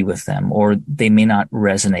agree with them or they may not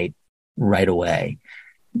resonate right away.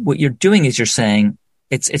 What you're doing is you're saying,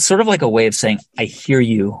 it's sort of like a way of saying, I hear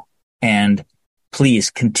you and please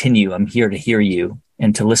continue. I'm here to hear you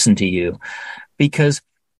and to listen to you. Because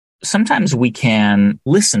sometimes we can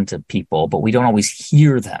listen to people, but we don't always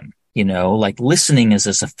hear them. Like listening is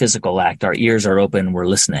a physical act. Our ears are open. We're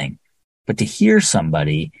listening. But to hear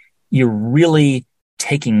somebody, you're really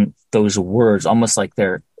taking those words almost like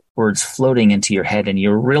they're words floating into your head. And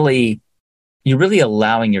you're really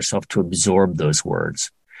allowing yourself to absorb those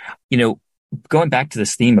words. Going back to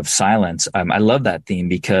this theme of silence, I love that theme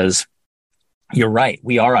because you're right.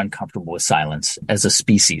 We are uncomfortable with silence as a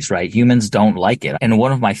species, right? Humans don't like it. And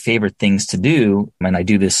one of my favorite things to do, and I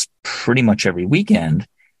do this pretty much every weekend,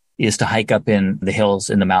 is to hike up in the hills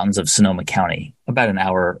in the mountains of Sonoma County, about an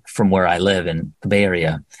hour from where I live in the Bay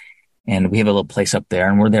Area. And we have a little place up there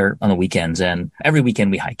and we're there on the weekends. And every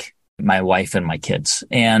weekend we hike, my wife and my kids.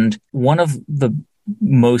 And one of the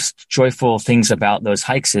most joyful things about those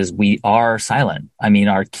hikes is we are silent. I mean,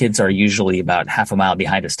 our kids are usually about half a mile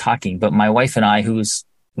behind us talking, but my wife and I,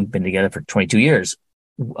 we've been together for 22 years,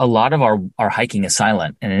 a lot of our hiking is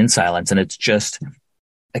silent and in silence. And it's just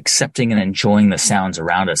accepting and enjoying the sounds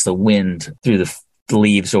around us, the wind through the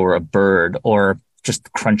leaves or a bird or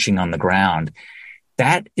just crunching on the ground.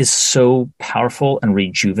 That is so powerful and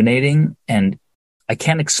rejuvenating. And I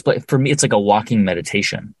can't explain. For me, it's like a walking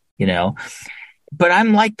meditation, but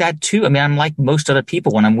I'm like that too. I mean, I'm like most other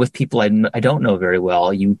people. When I'm with people I don't know very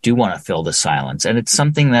well, you do want to fill the silence. And it's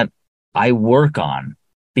something that I work on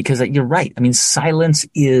because you're right. I mean, silence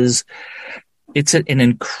it's an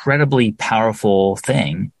incredibly powerful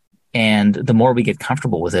thing. And the more we get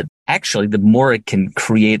comfortable with it, actually, the more it can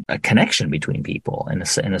create a connection between people in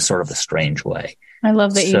a sort of a strange way. I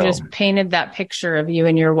love that you just painted that picture of you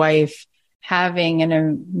and your wife having an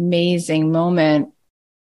amazing moment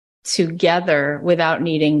together without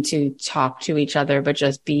needing to talk to each other, but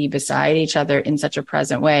just be beside each other in such a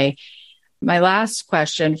present way. My last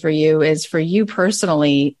question for you is, for you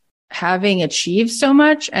personally, having achieved so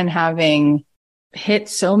much and having hit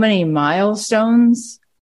so many milestones,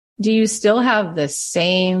 do you still have the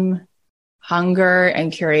same hunger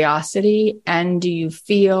and curiosity? And do you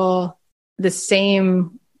feel the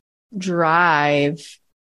same drive,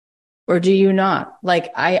 or do you not?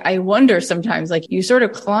 Like, I wonder sometimes, like, you sort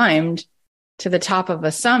of climbed to the top of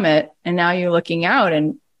a summit and now you're looking out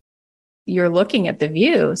and you're looking at the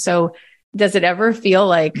view. So does it ever feel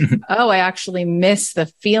like, oh, I actually miss the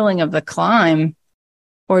feeling of the climb?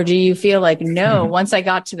 Or do you feel like, no, once I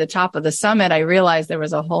got to the top of the summit, I realized there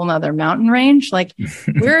was a whole nother mountain range? Like,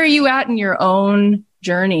 where are you at in your own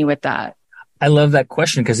journey with that? I love that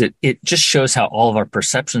question because it just shows how all of our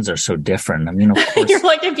perceptions are so different. I mean, of course, you're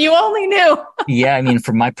like, if you only knew. Yeah. I mean,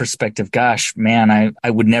 from my perspective, gosh, man, I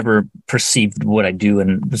would never perceive what I do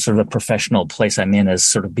in sort of a professional place I'm in as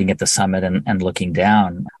sort of being at the summit and looking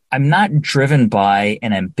down. I'm not driven by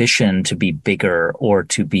an ambition to be bigger or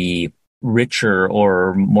to be richer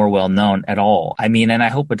or more well known at all. I mean, and I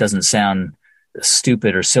hope it doesn't sound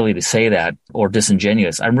stupid or silly to say that or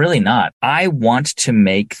disingenuous. I'm really not. I want to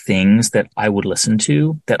make things that I would listen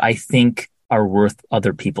to that I think are worth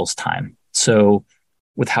other people's time. So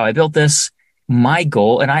with How I Built This, my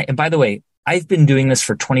goal, and by the way, I've been doing this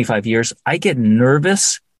for 25 years. I get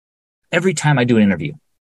nervous every time I do an interview.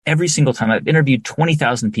 Every single time. I've interviewed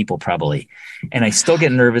 20,000 people probably, and I still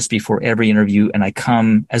get nervous before every interview, and I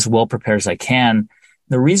come as well prepared as I can.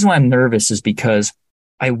 The reason why I'm nervous is because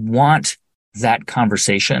I want that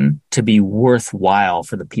conversation to be worthwhile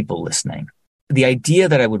for the people listening. The idea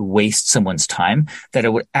that I would waste someone's time, that I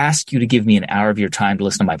would ask you to give me an hour of your time to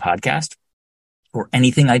listen to my podcast or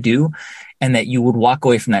anything I do, and that you would walk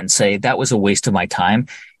away from that and say, that was a waste of my time,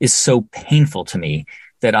 is so painful to me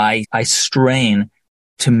that I strain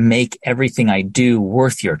to make everything I do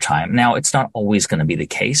worth your time. Now, it's not always going to be the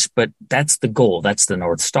case, but that's the goal. That's the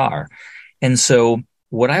North Star. And so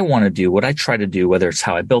what I want to do, what I try to do, whether it's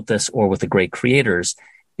How I Built This or with the great creators,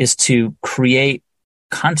 is to create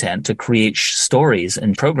content, to create stories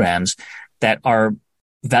and programs that are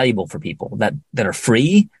valuable for people, that are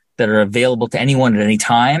free, that are available to anyone at any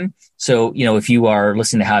time. So, if you are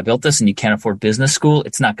listening to How I Built This and you can't afford business school,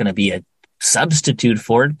 it's not going to be a substitute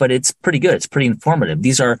for it, but it's pretty good. It's pretty informative.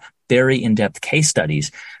 These are very in-depth case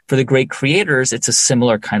studies. For the great creators, it's a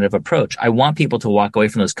similar kind of approach. I want people to walk away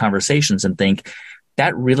from those conversations and think,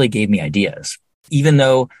 that really gave me ideas. Even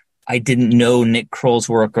though I didn't know Nick Kroll's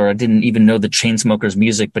work or I didn't even know the Chainsmokers'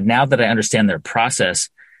 music, but now that I understand their process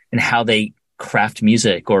and how they craft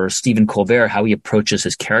music, or Stephen Colbert, how he approaches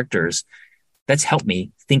his characters, that's helped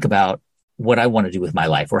me think about what I want to do with my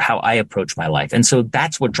life or how I approach my life. And so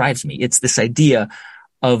that's what drives me. It's this idea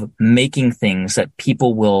of making things that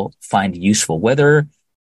people will find useful, whether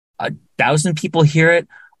 1,000 people hear it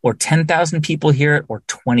or 10,000 people hear it or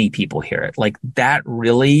 20 people hear it. Like that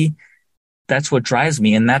really, that's what drives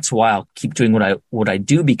me. And that's why I'll keep doing what I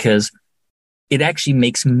do, because it actually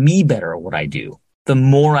makes me better at what I do. The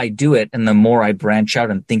more I do it and the more I branch out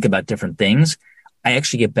and think about different things, I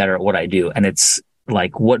actually get better at what I do. And it's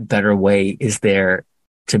like, what better way is there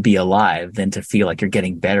to be alive than to feel like you're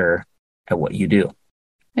getting better at what you do?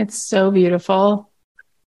 It's so beautiful.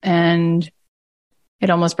 And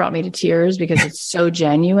it almost brought me to tears because it's so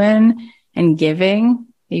genuine and giving.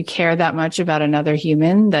 You care that much about another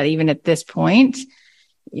human that even at this point,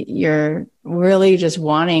 you're really just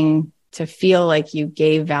wanting to feel like you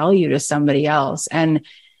gave value to somebody else. And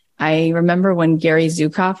I remember when Gary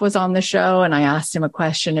Zukav was on the show and I asked him a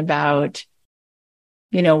question about,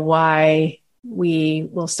 why we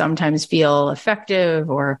will sometimes feel effective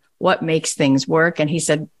or what makes things work. And he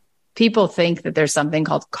said, people think that there's something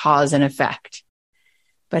called cause and effect.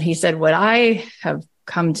 But he said, what I have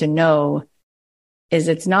come to know is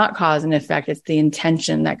it's not cause and effect. It's the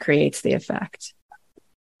intention that creates the effect.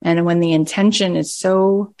 And when the intention is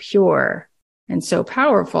so pure and so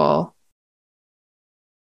powerful,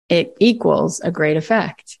 it equals a great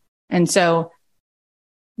effect. And so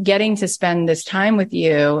getting to spend this time with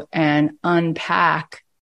you and unpack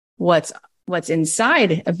what's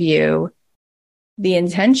inside of you, the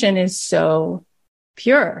intention is so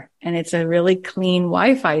pure and it's a really clean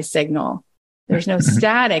Wi-Fi signal. There's no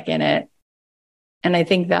static in it. And I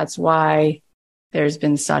think that's why there's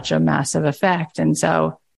been such a massive effect. And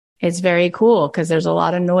so it's very cool because there's a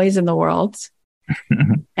lot of noise in the world.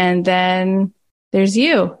 And then there's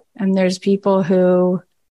you and there's people who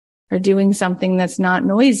are doing something that's not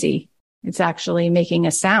noisy. It's actually making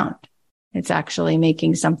a sound. It's actually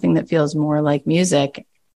making something that feels more like music.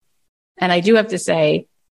 And I do have to say,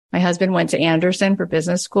 my husband went to Anderson for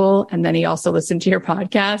business school, and then he also listened to your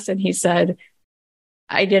podcast, and he said,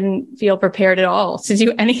 I didn't feel prepared at all to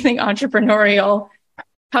do anything entrepreneurial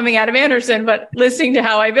coming out of Anderson, but listening to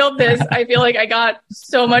how I built this, I feel like I got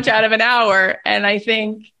so much out of an hour. And I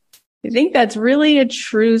think that's really a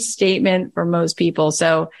true statement for most people.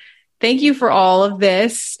 So thank you for all of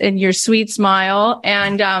this and your sweet smile.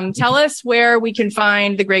 And tell us where we can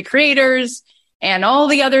find the great creators and all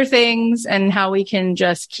the other things and how we can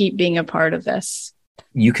just keep being a part of this.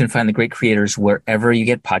 You can find the great creators wherever you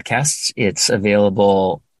get podcasts. It's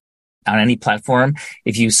available on any platform.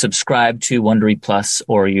 If you subscribe to Wondery Plus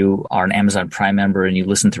or you are an Amazon Prime member and you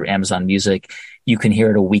listen through Amazon Music, you can hear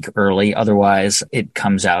it a week early. Otherwise, it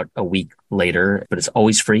comes out a week later, but it's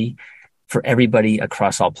always free for everybody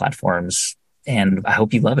across all platforms. And I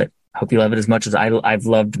hope you love it. I hope you love it as much as I've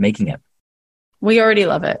loved making it. We already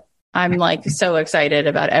love it. I'm so excited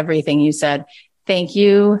about everything you said. Thank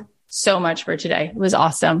you so much for today. It was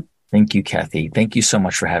awesome. Thank you, Kathy. Thank you so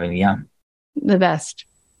much for having me on. The best.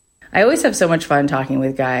 I always have so much fun talking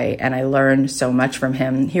with Guy, and I learn so much from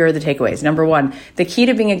him. Here are the takeaways. Number 1, the key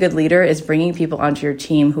to being a good leader is bringing people onto your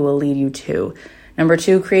team who will lead you too. Number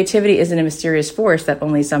 2, creativity isn't a mysterious force that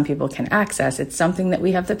only some people can access. It's something that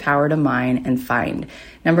we have the power to mine and find.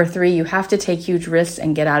 Number 3, you have to take huge risks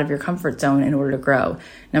and get out of your comfort zone in order to grow.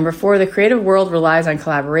 Number 4, the creative world relies on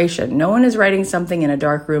collaboration. No one is writing something in a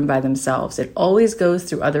dark room by themselves. It always goes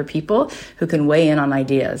through other people who can weigh in on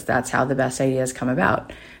ideas. That's how the best ideas come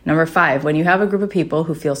about. Number 5, when you have a group of people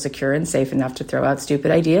who feel secure and safe enough to throw out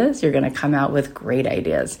stupid ideas, you're going to come out with great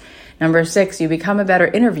ideas. Number 6, you become a better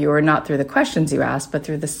interviewer, not through the questions you ask, but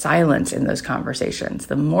through the silence in those conversations.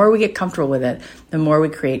 The more we get comfortable with it, the more we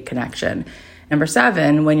create connection. Number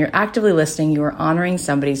 7, when you're actively listening, you are honoring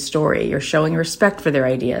somebody's story. You're showing respect for their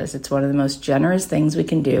ideas. It's one of the most generous things we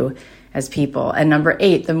can do as people. And number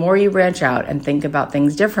 8, the more you branch out and think about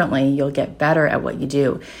things differently, you'll get better at what you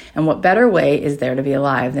do. And what better way is there to be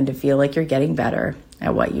alive than to feel like you're getting better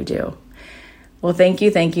at what you do? Well, thank you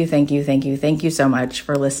so much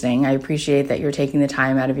for listening. I appreciate that you're taking the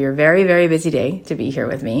time out of your very, very busy day to be here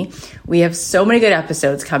with me. We have so many good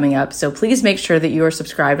episodes coming up, so please make sure that you are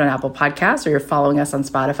subscribed on Apple Podcasts or you're following us on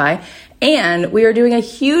Spotify. And we are doing a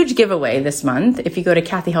huge giveaway this month. If you go to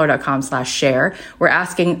kathyheller.com/share, we're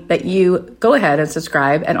asking that you go ahead and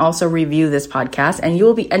subscribe and also review this podcast, and you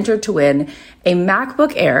will be entered to win a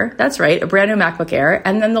MacBook Air. That's right, a brand new MacBook Air.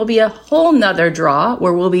 And then there'll be a whole nother draw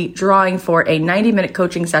where we'll be drawing for a 90-minute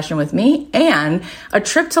coaching session with me and a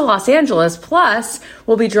trip to Los Angeles. Plus,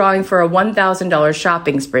 we'll be drawing for a $1,000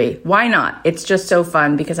 shopping spree. Why not? It's just so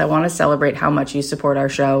fun because I want to celebrate how much you support our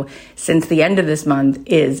show, since the end of this month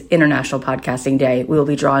is International Podcasting Day. We will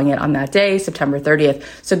be drawing it on that day, September 30th.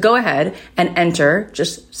 So go ahead and enter.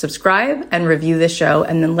 Just subscribe and review this show,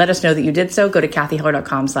 and then let us know that you did so. Go to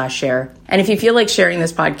kathyheller.com/share. And if you feel like sharing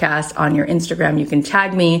this podcast on your Instagram, you can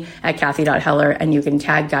tag me at kathy.heller, and you can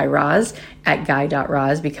tag Guy Raz at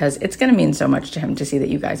guy.raz, because it's going to mean so much to him to see that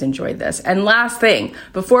you guys enjoyed this. And last thing,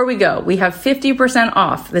 before we go, we have 50%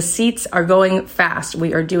 off. The seats are going fast.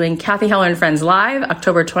 We are doing Cathy Heller and Friends Live,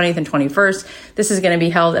 October 20th and 21st. This is going to be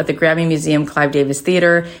held at the Grammy Museum Clive Davis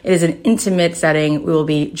Theater. It is an intimate setting. We will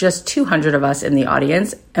be just 200 of us in the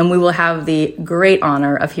audience, and we will have the great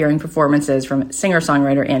honor of hearing performances from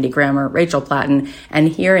singer-songwriter Andy Grammer, Rachel Platten, and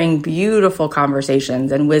hearing beautiful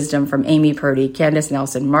conversations and wisdom from Amy Purdy, Candace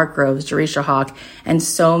Nelson, Mark Groves, Jerisha Hawk, and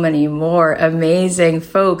so many more amazing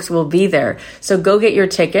folks will be there. So go get your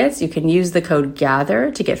tickets. You can use the code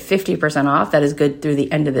GATHER to get 50% off. That is good through the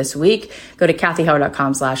end of this week. Go to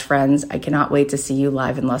kathyheller.com/friends. I cannot wait to see you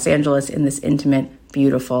live in Los Angeles in this intimate,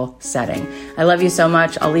 beautiful setting. I love you so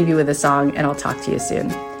much. I'll leave you with a song and I'll talk to you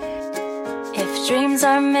soon. If dreams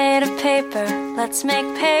are made of paper, let's make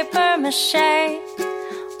paper mache.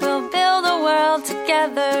 We'll build a world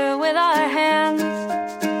together with our hands.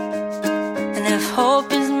 And if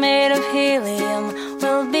hope is made of helium,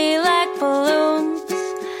 we'll be like balloons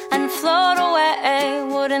and float away.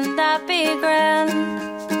 Wouldn't that be grand?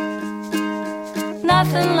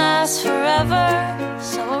 Nothing lasts forever,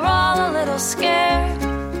 so we're all a little scared.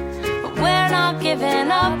 But we're not giving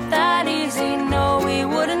up that easy, no, we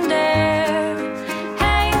wouldn't dare.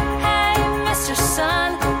 Hey, hey, Mr.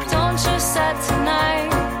 Sun, don't you set tonight,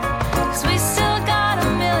 'cause we still got a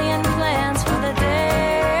million plans for the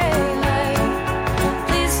daylight.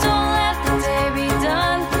 Please don't let the day be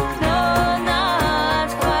done, no, not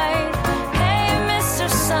quite. Hey, Mr.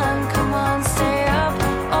 Sun, come on, stay up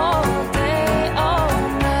all day, all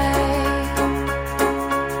night.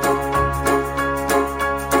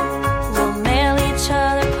 We'll mail each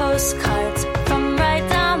other postcards from right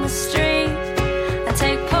down the street and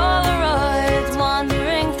take Polaroids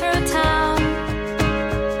wandering through town.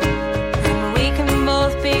 And we can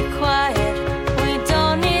both be quiet, we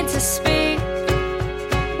don't need to speak,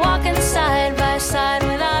 walking side by side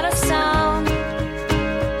without a sound.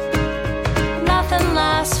 Nothing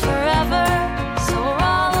lasts forever, so we're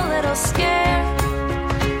all a little scared.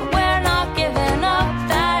 But we're not giving up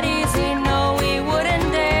that easy, no, we wouldn't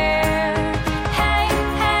dare. Hey,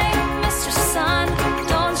 hey, Mr. Sun,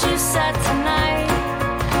 don't you set tonight,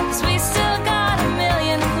 'cause we still got a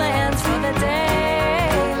million plans for the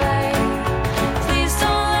daylight. Please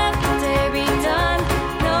don't let the day be done,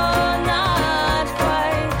 no, not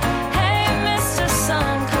quite. Hey, Mr.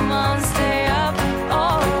 Sun, come on, stay up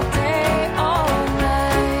all day, all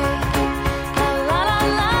night. La la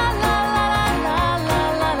la la la la la la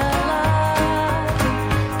la la la.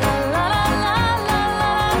 La la la la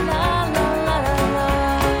la la la la la la.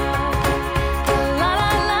 La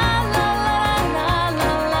la la la la la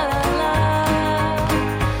la la la la.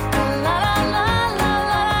 La la la la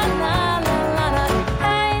la la la la.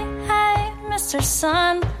 Hey, hey, Mr.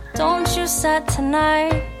 Sun, don't you set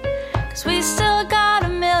tonight, 'cause we still got a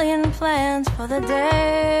million plans for the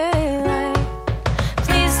day.